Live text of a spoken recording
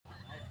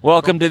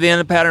Welcome to the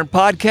End of Pattern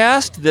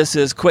Podcast. This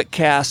is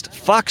QuickCast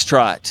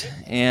Foxtrot,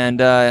 and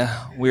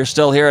we're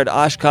still here at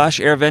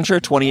Oshkosh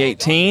AirVenture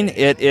 2018.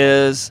 It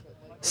is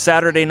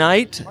Saturday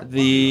night,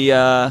 the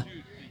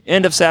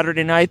end of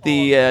Saturday night.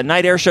 The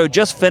night air show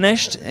just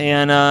finished,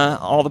 and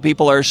all the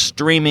people are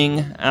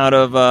streaming out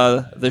of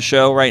the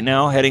show right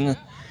now, heading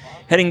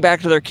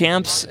back to their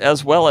camps,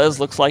 as well as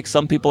looks like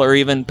some people are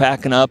even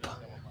packing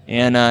up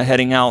and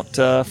heading out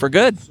for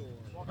good,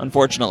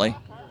 unfortunately.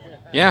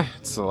 Yeah,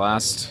 it's the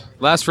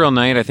last real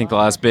night. I think the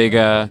last big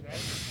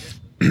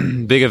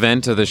big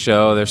event of the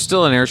show. There's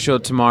still an air show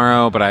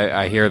tomorrow, but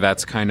I hear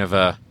that's kind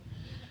of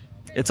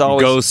it's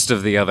always ghost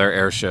of the other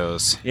air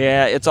shows.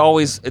 Yeah, it's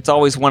always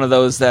one of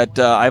those that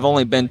I've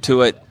only been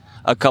to it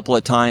a couple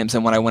of times,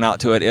 and when I went out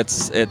to it,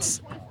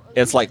 it's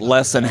like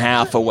less than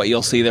half of what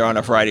you'll see there on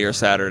a Friday or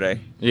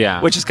Saturday.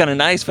 Yeah, which is kind of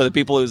nice for the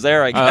people who's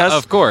there, I guess.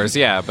 Of course,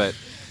 yeah, but.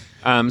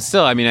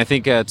 Still, I mean, I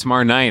think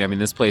tomorrow night,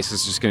 this place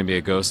is just going to be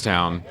a ghost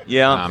town.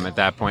 Yeah. At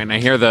that point, and I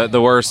hear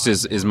the worst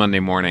is Monday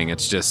morning.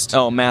 It's just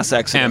mass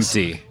exodus.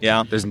 Empty.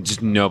 Yeah. There's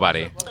just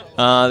nobody.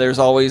 There's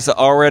always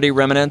already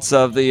remnants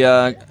of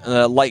the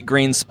light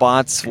green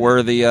spots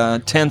where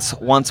the tents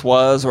once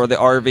was, or the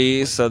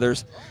RVs. So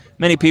there's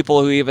many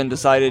people who even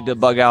decided to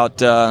bug out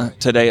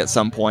today at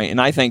some point.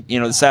 And I think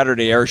the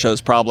Saturday air show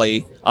is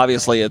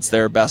obviously it's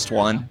their best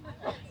one.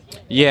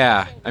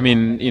 Yeah,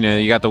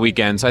 you got the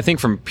weekends. I think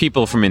from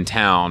people from in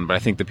town, but I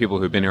think the people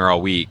who've been here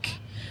all week,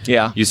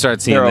 you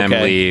start seeing them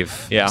leave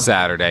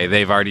Saturday.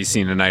 They've already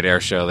seen a night air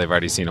show. They've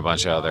already seen a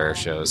bunch of other air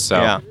shows. So,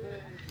 yeah.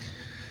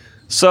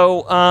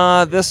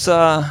 So this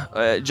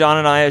John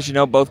and I, as you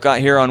know, both got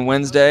here on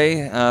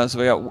Wednesday. So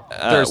we got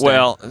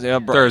Thursday.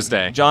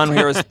 Thursday. John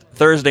here was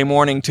Thursday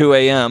morning, 2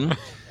 a.m.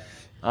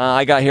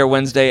 I got here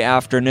Wednesday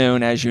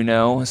afternoon, as you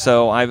know.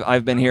 So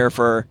I've been here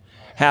for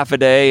half a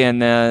day,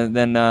 and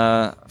then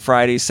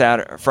Friday,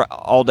 Saturday,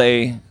 all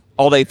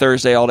day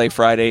Thursday, all day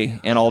Friday,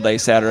 and all day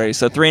Saturday.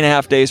 So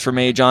 3.5 days for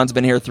me. John's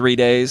been here 3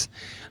 days.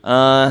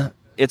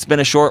 It's been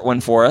a short one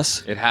for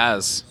us. It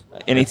has.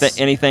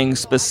 Anything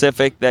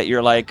specific that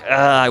you're like,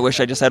 I wish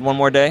I just had one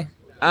more day?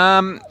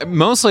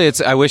 Mostly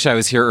it's I wish I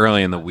was here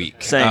early in the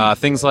week. Same.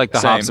 Things like the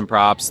Same. hops and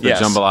props, the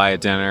jambalaya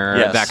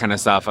dinner, that kind of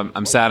stuff.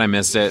 I'm sad I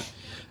missed it.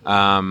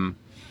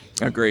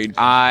 Agreed.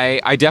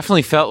 I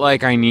definitely felt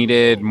like I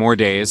needed more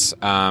days.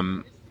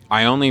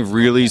 I only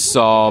really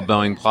saw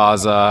Boeing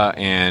Plaza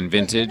and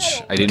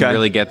Vintage. I didn't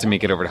really get to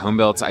make it over to Home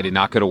Builds. I did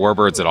not go to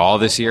Warbirds at all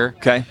this year.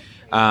 Okay.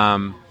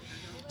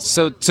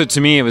 So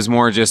to me, it was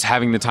more just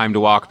having the time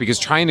to walk, because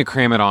trying to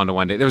cram it onto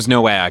one day, there was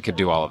no way I could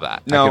do all of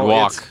that. No, I could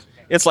walk.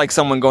 It's like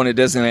someone going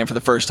to Disneyland for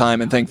the first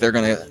time and think they're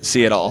going to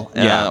see it all.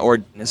 Or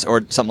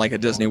something like a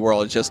Disney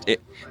World.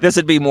 This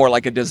would be more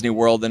like a Disney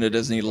World than a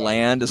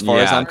Disneyland as far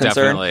as I'm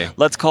concerned. Definitely.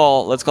 Let's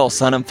call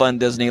Sun and Fun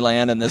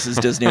Disneyland, and this is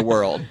Disney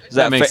World. Is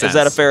that makes sense. Is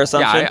that a fair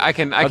assumption? Yeah, I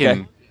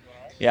can.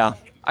 Yeah.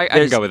 I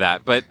can go with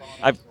that, but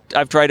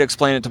I've tried to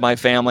explain it to my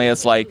family.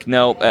 It's like,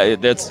 no,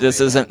 this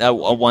isn't a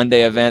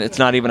one-day event. It's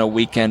not even a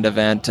weekend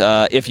event.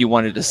 If you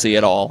wanted to see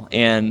it all,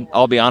 and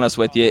I'll be honest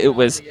with you,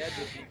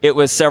 it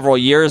was several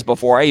years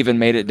before I even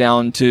made it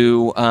down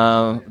to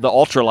the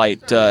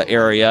ultralight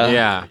area.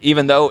 Yeah.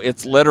 Even though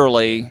it's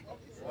literally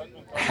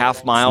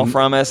half mile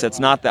from us, it's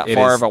not that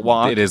far of a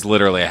walk. It is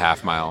literally a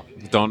half mile.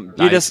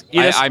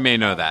 I may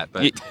know that,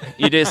 but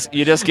you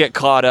just get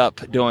caught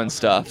up doing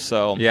stuff.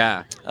 So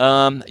yeah.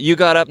 You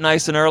got up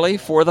nice and early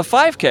for the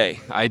 5K.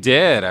 I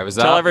did. I was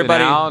up. Tell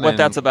everybody and out what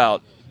that's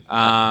about.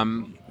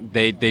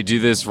 They do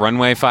this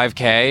runway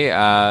 5K.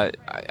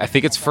 I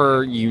think it's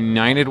for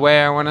United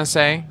Way, I want to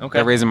say. Okay.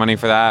 They're raising money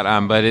for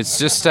that. But it's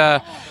just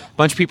a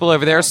bunch of people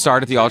over there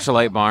start at the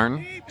Ultralight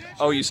Barn.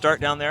 Oh, you start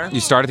down there? You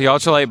start at the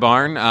Ultralight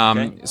Barn.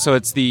 Okay. So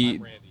it's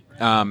the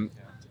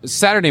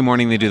Saturday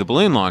morning they do the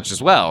balloon launch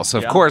as well. So,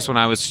 of course, when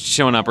I was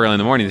showing up early in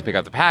the morning to pick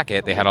up the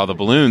packet, they had all the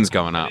balloons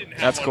going up.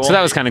 That's cool. So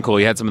that was kind of cool.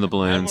 You had some of the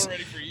balloons.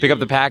 Pick up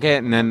the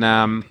packet, and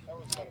then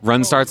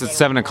run starts at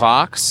 7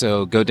 o'clock.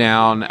 So go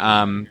down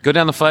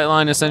the flight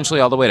line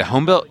essentially all the way to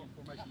Home Built.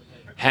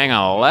 Hang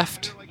on the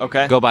left.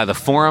 Okay. Go by the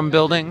Forum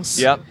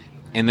buildings. Yep.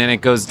 And then it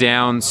goes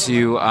down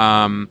to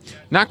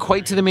not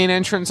quite to the main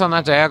entrance on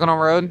that diagonal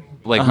road,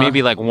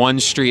 maybe like one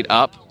street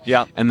up.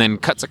 Yeah. And then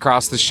cuts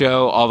across the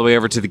show all the way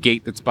over to the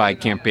gate that's by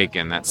Camp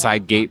Bacon, that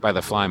side gate by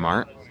the Fly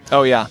Mart.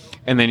 Oh, yeah.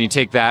 And then you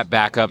take that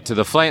back up to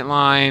the flight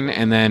line,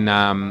 and then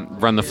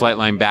run the flight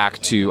line back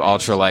to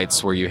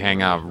Ultralights, where you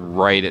hang out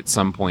right at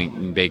some point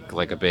and bake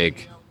like a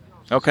big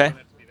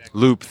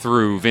loop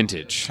through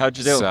Vintage. How'd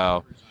you do?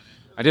 So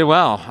I did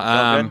well.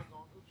 Good?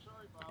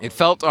 It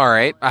felt all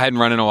right. I hadn't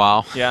run in a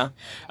while. Yeah.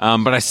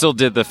 But I still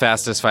did the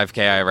fastest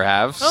 5K I ever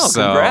have. Oh,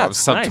 so congrats. I was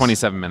sub Nice.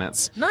 27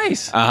 minutes.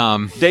 Nice.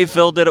 Dave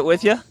Phil did it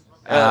with you?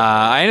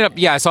 I ended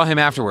up, I saw him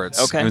afterwards.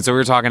 Okay. And so we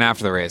were talking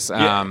after the race.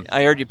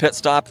 I heard you pit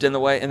stopped in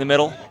the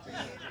middle.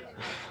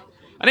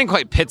 I didn't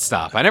quite pit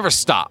stop. I never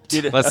stopped.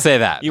 Let's say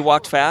that. You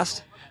walked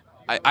fast?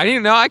 I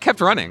didn't know. I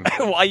kept running.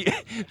 I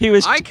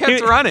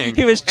kept running.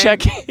 He was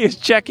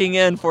checking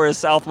in for his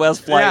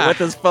Southwest flight with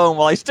his phone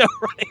while he's still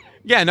running.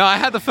 Yeah, no, I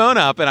had the phone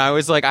up, and I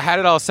was like, I had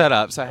it all set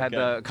up. So I had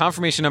the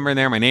confirmation number in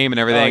there, my name and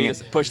everything. You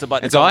just push the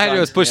button. And so all I had to do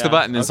was push the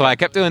button. And so I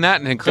kept doing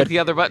that and then clicked the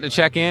other button to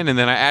check in, and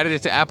then I added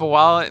it to Apple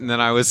Wallet, and then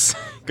I was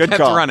kept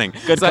running.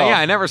 Good call. Yeah,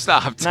 I never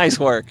stopped. Nice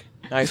work.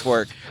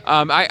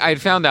 I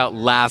found out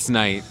last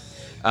night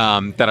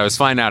that I was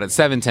flying out at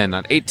 7:10,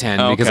 not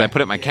 8:10, because I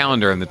put it in my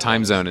calendar and the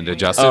time zone and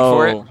adjusted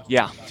for it.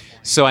 Yeah.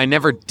 So I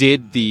never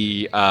did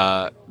the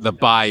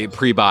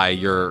pre-buy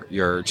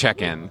your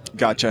check-in.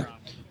 Gotcha.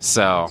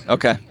 So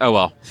okay. Oh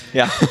well.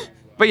 Yeah.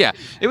 But yeah,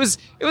 it was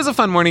a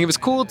fun morning. It was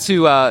cool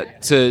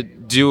to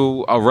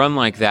do a run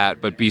like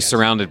that, but be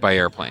surrounded by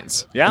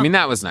airplanes. Yeah. I mean,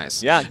 that was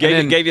nice. Yeah,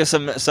 gave you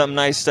some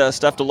nice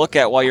stuff to look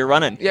at while you're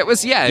running. Yeah, it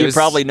was. Yeah, you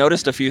probably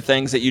noticed a few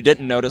things that you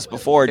didn't notice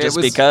before, just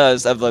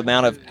because of the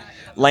amount of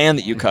land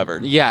that you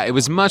covered. Yeah, it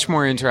was much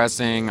more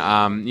interesting.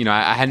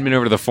 I hadn't been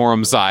over to the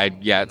forum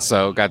side yet,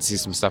 so got to see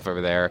some stuff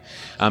over there.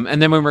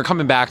 And then when we were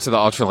coming back to the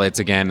ultralights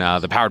again,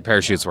 the powered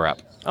parachutes were up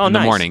in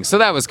the morning, so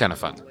that was kind of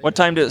fun. What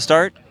time did it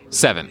start?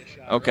 7.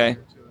 Okay.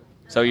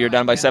 So you're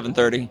done by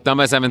 7:30? Done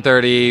by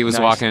 7:30. Was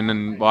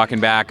walking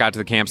back. Got to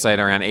the campsite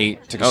around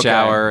 8. Took a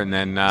shower, and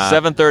then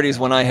 7:30 is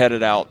when I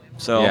headed out.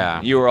 So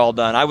you were all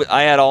done.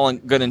 I had all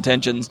good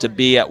intentions to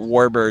be at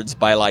Warbirds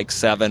by like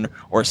 7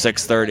 or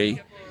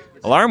 6:30.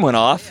 Alarm went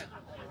off.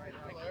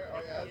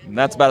 And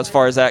that's about as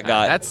far as that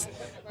got.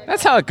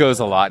 That's how it goes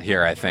a lot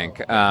here, I think.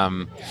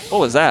 What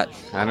was that?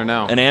 I don't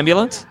know. An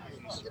ambulance?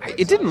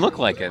 It didn't look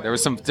like it. There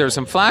was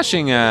some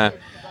flashing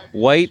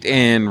white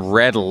and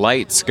red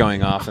lights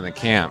going off in the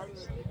camp,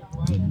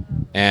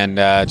 and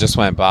just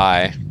went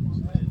by.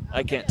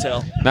 I can't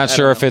tell. Not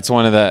sure if it's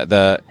one of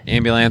the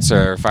ambulance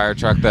or fire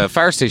truck. The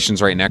fire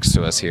station's right next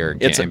to us here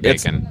in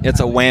Bacon.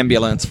 It's a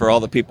wambulance for all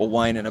the people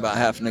whining about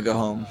having to go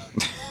home.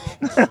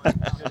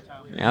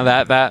 Yeah,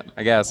 that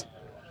I guess.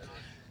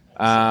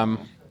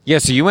 Yeah,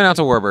 so you went out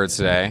to Warbirds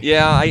today.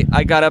 Yeah,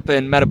 I got up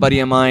and met a buddy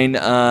of mine,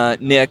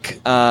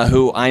 Nick,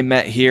 who I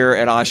met here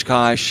at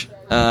Oshkosh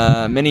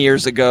many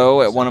years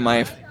ago at one of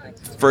my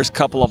first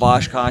couple of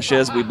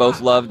Oshkoshes. We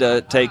both love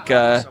to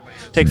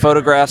take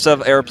photographs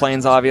of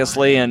airplanes,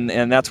 obviously,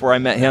 and that's where I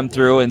met him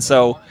through. And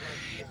so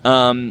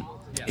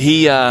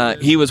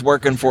he was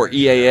working for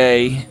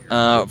EAA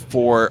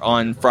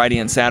on Friday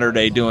and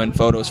Saturday doing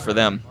photos for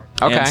them.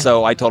 Okay. And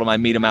so I told him I'd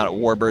meet him out at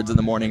Warbirds in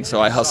the morning,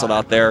 so I hustled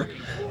out there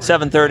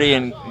 7:30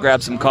 and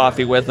grabbed some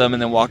coffee with him,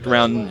 and then walked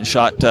around and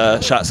shot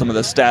some of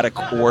the static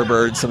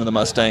Warbirds, some of the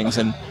Mustangs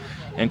and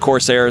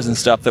Corsairs and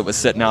stuff that was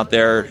sitting out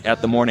there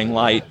at the morning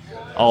light,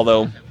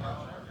 although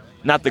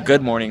not the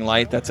good morning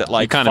light. That's at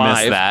like 5. You kind of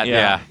missed that,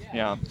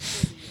 yeah.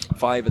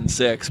 5 and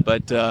 6,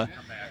 but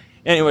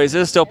anyways, it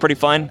was still pretty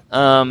fun.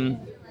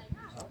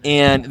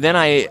 And then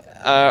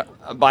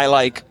by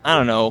like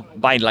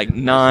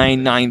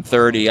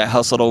 9:30, I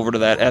hustled over to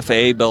that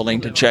FAA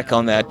building to check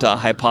on that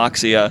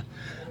hypoxia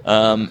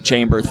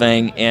chamber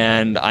thing,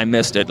 and I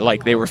missed it.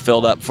 Like, they were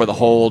filled up for the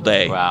whole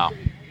day. Wow.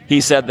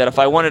 He said that if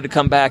I wanted to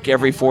come back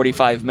every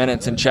 45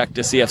 minutes and check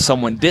to see if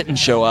someone didn't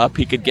show up,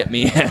 he could get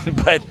me in,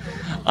 but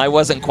I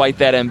wasn't quite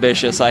that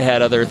ambitious. I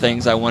had other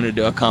things I wanted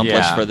to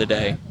accomplish for the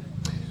day.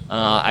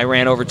 I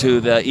ran over to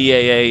the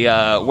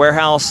EAA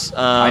warehouse.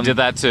 I did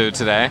that too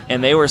today.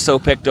 And they were so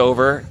picked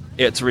over,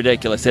 it's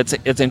ridiculous.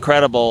 It's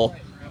incredible,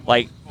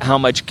 like, how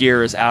much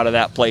gear is out of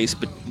that place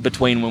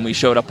between when we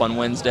showed up on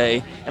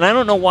Wednesday. And I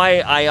don't know why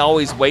I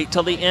always wait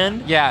till the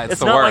end. Yeah,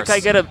 it's the not worst.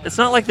 like it's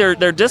not like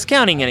they're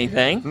discounting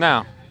anything.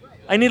 No.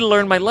 I need to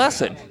learn my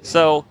lesson.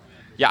 So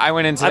yeah, I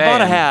went in today. I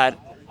bought a hat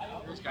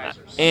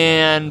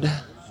and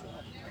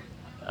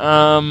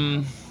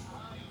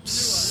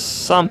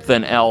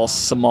something else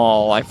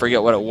small. I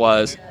forget what it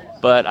was,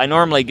 but I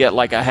normally get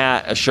like a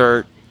hat, a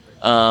shirt,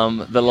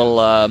 the little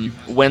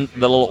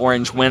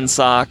orange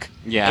windsock,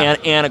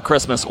 and a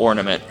Christmas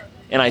ornament.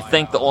 And I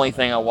think the only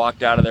thing I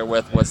walked out of there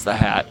with was the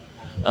hat.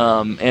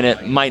 And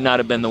it might not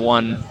have been the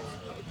one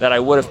that I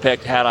would have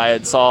picked had I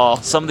had saw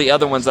some of the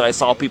other ones that I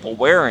saw people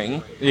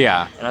wearing.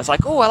 Yeah. And I was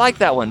like, oh, I like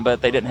that one,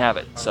 but they didn't have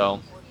it.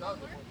 So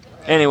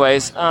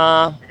anyways,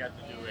 what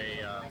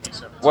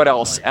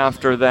else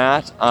after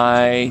that?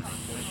 I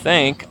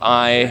think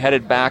I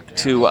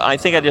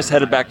just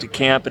headed back to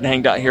camp and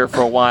hanged out here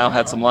for a while,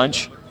 had some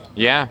lunch.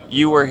 Yeah.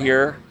 You were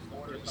here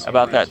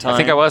about that time. I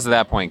think I was at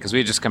that point because we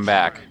had just come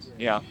back.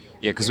 Yeah.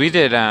 Yeah, because we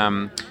did,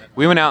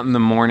 we went out in the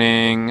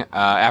morning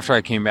after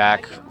I came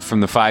back from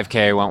the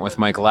 5K. I went with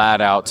Mike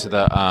Ladd out to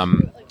the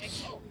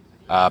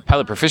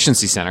Pilot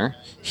Proficiency Center.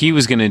 He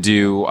was going to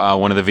do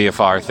one of the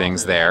VFR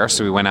things there,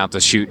 so we went out to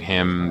shoot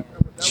some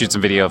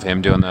video of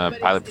him doing the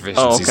Pilot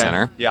Proficiency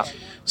Center. Yeah.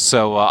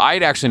 So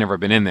I'd actually never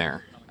been in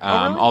there. Really?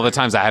 All the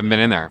times I haven't been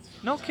in there.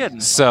 No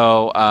kidding.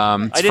 So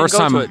it's first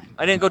time.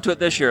 I didn't go to it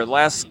this year. The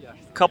last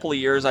couple of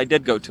years, I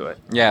did go to it.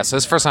 Yeah, so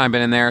it's the first time I've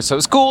been in there. So it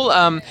was cool.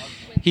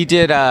 He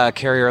did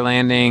carrier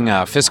landing,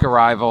 Fisk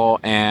arrival,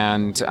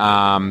 and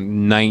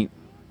some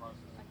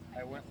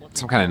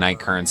kind of night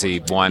currency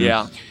one.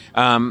 Yeah.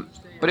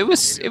 But it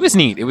was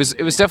neat. It was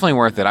definitely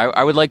worth it.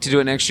 I would like to do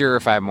it next year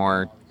if I have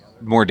more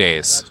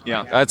days.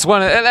 Yeah.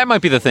 That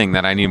might be the thing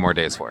that I need more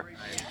days for.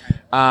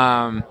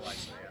 Yeah,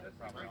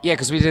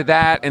 because we did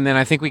that, and then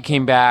I think we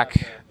came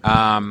back,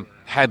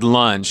 had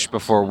lunch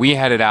before we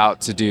headed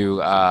out to do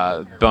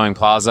Boeing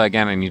Plaza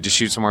again. I need to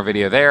shoot some more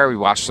video there. We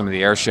watched some of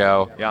the air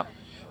show. Yeah.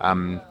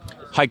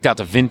 Hiked out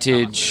to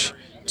Vintage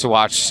to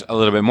watch a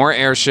little bit more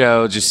air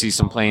show, just see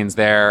some planes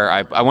there.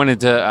 I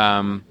wanted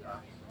to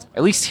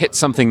at least hit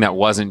something that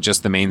wasn't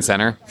just the main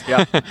center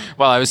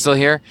while I was still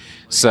here.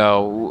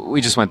 So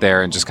we just went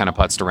there and just kind of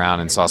putzed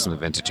around and saw some of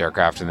the Vintage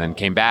aircraft, and then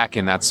came back,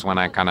 and that's when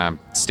I kind of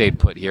stayed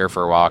put here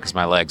for a while because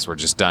my legs were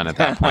just done at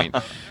that point.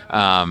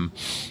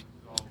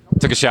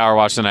 Took a shower,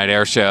 watched the night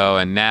air show,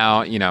 and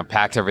now,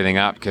 packed everything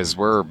up because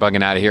we're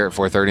bugging out of here at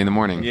 4:30 in the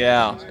morning.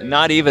 Yeah,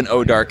 not even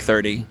dark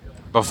 30.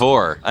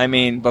 Before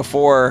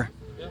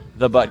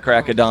the butt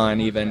crack of dawn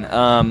even.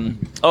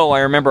 I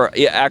remember,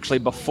 actually,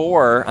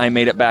 before I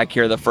made it back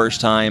here the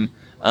first time,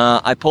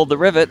 I pulled the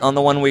rivet on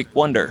the 1 Week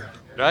Wonder.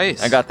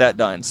 Nice. I got that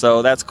done,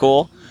 so that's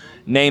cool.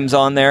 Name's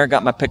on there,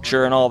 got my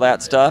picture and all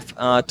that stuff.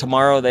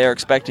 Tomorrow they are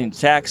expecting to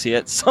taxi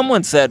it.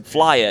 Someone said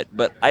fly it,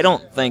 but I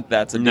don't think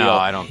that's a deal. No,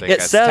 I don't think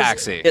that's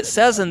taxi. It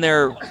says in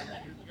their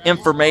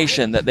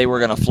information that they were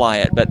going to fly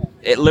it, but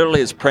it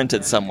literally is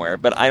printed somewhere,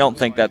 but I don't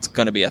think that's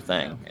going to be a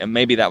thing. And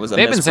maybe that was a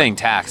They've been saying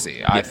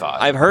taxi, I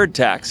thought. I've heard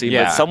taxi,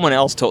 but someone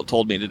else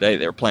told me today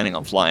they were planning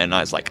on flying, and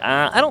I was like,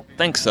 I don't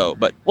think so,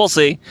 but we'll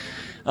see.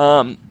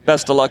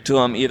 Best of luck to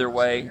them either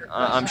way.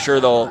 I'm sure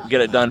they'll get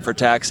it done for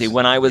taxi.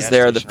 When I was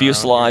there, the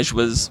fuselage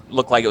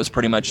looked like it was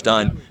pretty much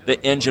done.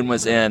 The engine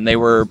was in. They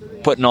were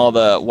putting all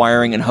the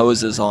wiring and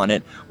hoses on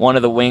it. One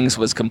of the wings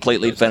was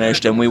completely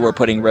finished, and we were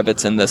putting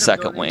rivets in the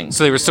second wing.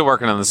 So they were still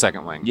working on the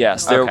second wing?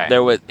 Yes.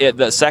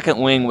 The second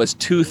wing was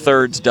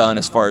 2/3 done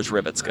as far as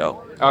rivets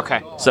go.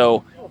 Okay.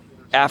 So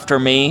after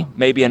me,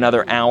 maybe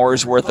another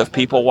hour's worth of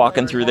people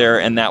walking through there,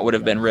 and that would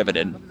have been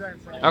riveted.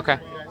 Okay.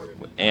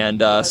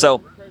 And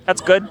so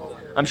that's good.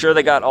 I'm sure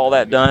they got all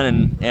that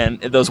done,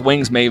 and those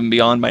wings may even be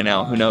on by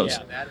now. Who knows?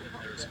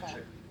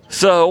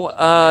 So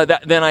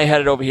then I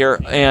headed over here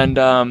and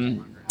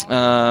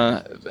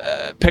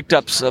picked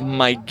up some of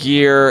my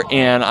gear,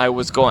 and I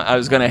was going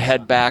to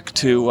head back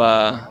to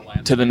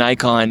the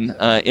Nikon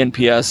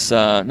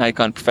NPS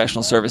Nikon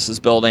Professional Services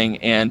building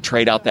and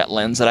trade out that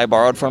lens that I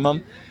borrowed from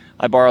them.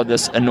 I borrowed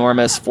this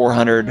enormous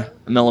 400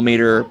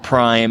 millimeter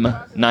prime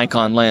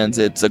Nikon lens.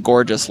 It's a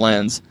gorgeous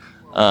lens.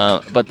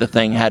 But the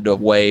thing had to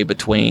weigh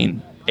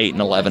between 8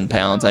 and 11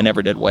 pounds. I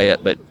never did weigh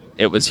it, but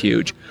it was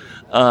huge.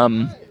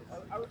 And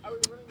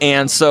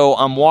so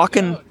I'm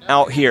walking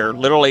out here,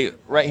 literally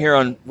right here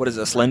on, what is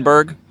this,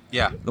 Lindbergh?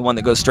 Yeah. The one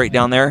that goes straight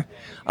down there.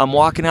 I'm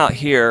walking out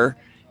here,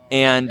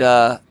 and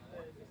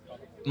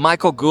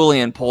Michael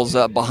Goulian pulls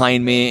up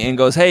behind me and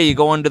goes, "Hey, you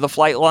going to the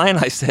flight line?"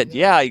 I said,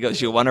 "Yeah." He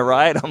goes, "You want to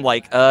ride?" I'm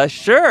like,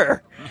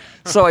 "Sure."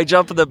 So I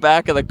jump in the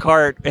back of the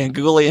cart, and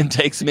Goulian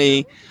takes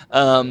me.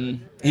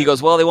 He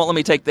goes, "Well, they won't let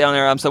me take down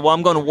there." I said, "Well,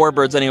 I'm going to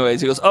Warbirds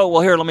anyways." He goes, "Oh,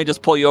 well, here, let me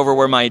just pull you over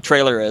where my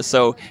trailer is."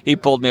 So he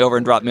pulled me over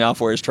and dropped me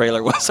off where his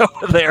trailer was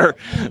over there.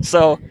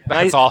 So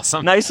that's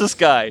awesome. Nicest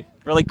guy.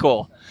 Really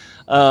cool.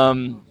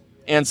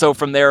 And so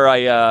from there,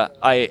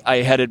 I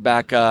headed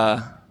back.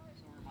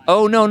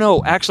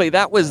 No. Actually,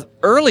 that was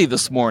early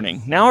this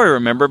morning. Now I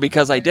remember,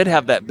 because I did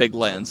have that big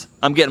lens.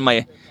 I'm getting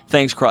my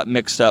things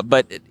mixed up.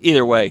 But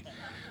either way,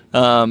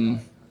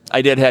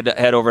 I did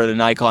head over to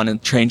Nikon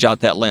and change out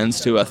that lens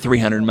to a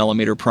 300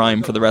 millimeter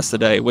prime for the rest of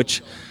the day,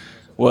 which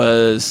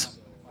was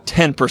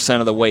 10%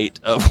 of the weight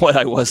of what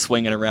I was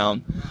swinging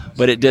around.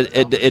 But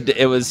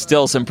it was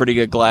still some pretty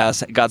good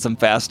glass. Got some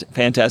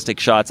fantastic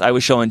shots. I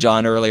was showing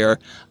John earlier.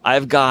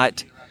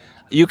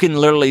 You can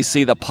literally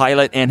see the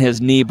pilot and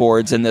his knee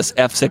boards in this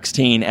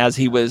F-16 as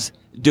he was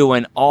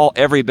doing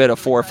every bit of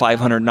 400 or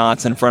 500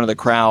 knots in front of the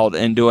crowd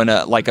and doing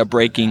a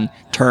braking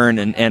turn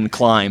and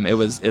climb.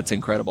 It's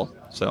incredible.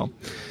 So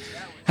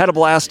had a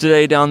blast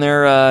today down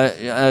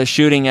there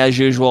shooting as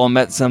usual.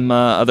 Met some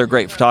other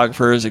great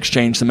photographers,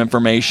 exchanged some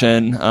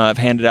information. I've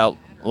handed out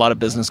a lot of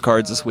business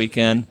cards this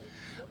weekend.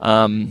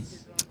 And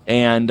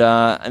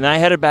I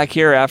headed back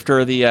here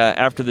after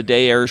the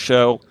day air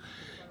show.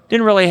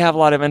 Didn't really have a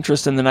lot of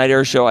interest in the night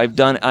air show. I've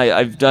done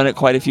it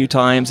quite a few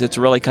times. It's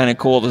really kind of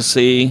cool to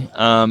see.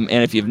 And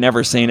if you've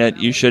never seen it,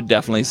 you should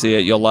definitely see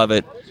it. You'll love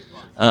it.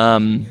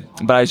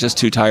 But I was just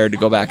too tired to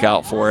go back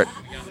out for it.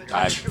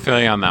 I feel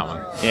you on that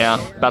one.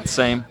 Yeah, about the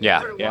same.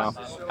 Yeah.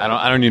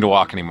 I don't need to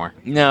walk anymore.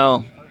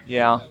 No.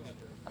 Yeah.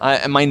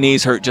 My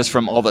knees hurt just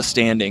from all the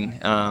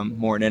standing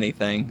more than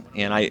anything.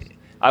 And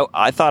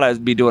I thought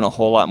I'd be doing a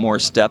whole lot more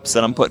steps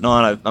that I'm putting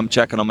on. I'm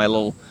checking on my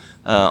little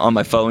on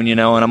my phone, and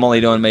I'm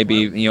only doing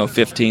maybe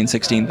 15,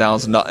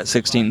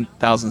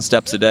 16,000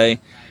 steps a day.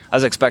 I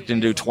was expecting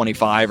to do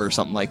 25 or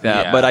something like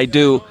that. Yeah. But I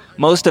do,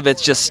 most of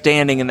it's just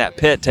standing in that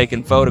pit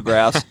taking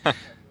photographs,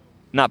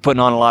 not putting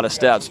on a lot of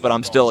steps, but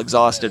I'm still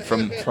exhausted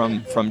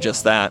from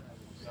just that.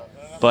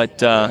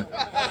 But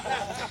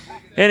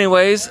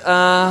anyways,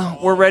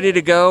 we're ready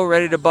to go,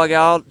 ready to bug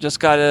out. Just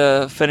got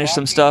to finish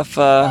some stuff,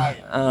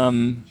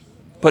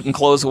 putting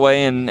clothes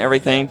away and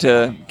everything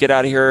to get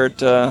out of here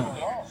at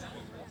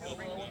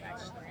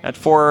at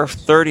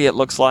 4:30 it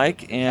looks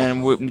like,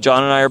 and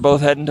John and I are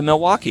both heading to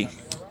Milwaukee.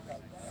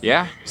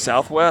 Yeah.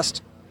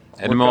 Southwest.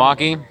 Heading to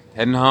Milwaukee,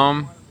 heading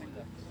home.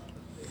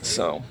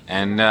 So.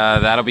 And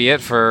that'll be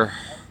it for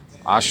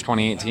Osh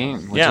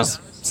 2018, which is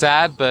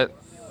sad, but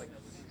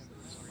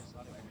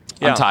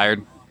I'm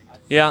tired.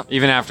 Yeah.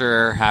 Even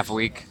after half a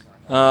week.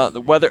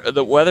 The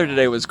weather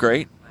today was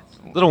great.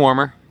 A little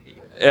warmer.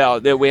 Yeah,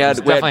 we had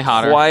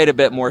hotter. Quite a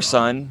bit more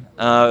sun.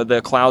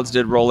 The clouds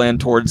did roll in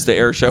towards the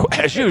air show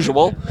as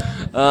usual.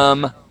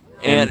 And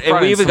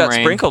we even got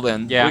rain. sprinkled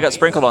in. Yeah. We got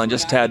sprinkled on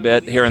just a tad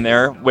bit here and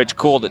there, which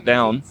cooled it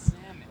down.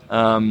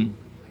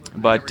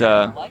 But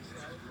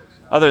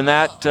other than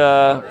that,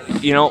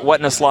 it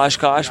wasn't a slosh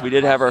kosh. We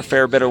did have our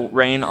fair bit of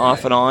rain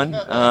off and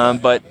on,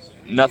 but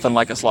nothing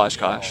like a slosh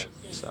kosh.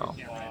 So,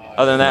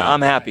 other than that,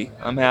 I'm happy.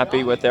 I'm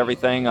happy with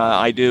everything.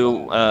 I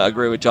do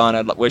agree with John.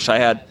 I wish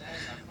I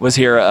was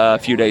here a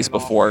few days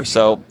before.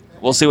 So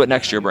we'll see what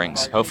next year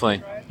brings.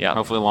 Hopefully,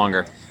 hopefully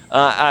longer.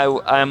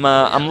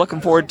 I'm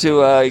looking forward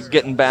to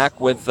getting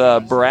back with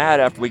Brad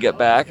after we get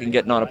back and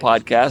getting on a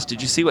podcast.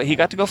 Did you see what he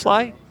got to go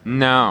fly?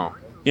 No.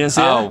 You didn't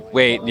see that?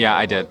 Wait, yeah,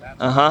 I did.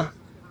 One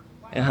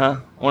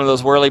of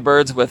those whirly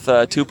birds with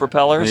 2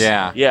 propellers.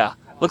 Yeah.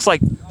 Looks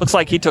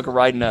like he took a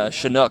ride in a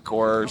Chinook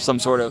or some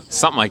sort of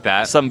something like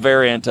that. Some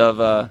variant of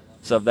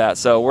that.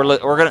 So we're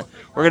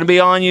gonna be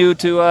on you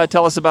to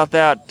tell us about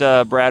that,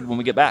 Brad, when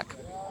we get back.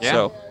 Yeah.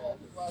 So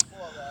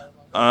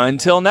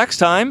until next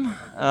time,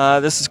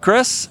 this is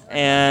Chris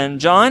and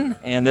John,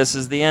 and this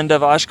is the end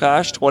of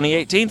Oshkosh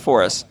 2018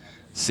 for us.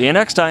 See you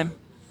next time.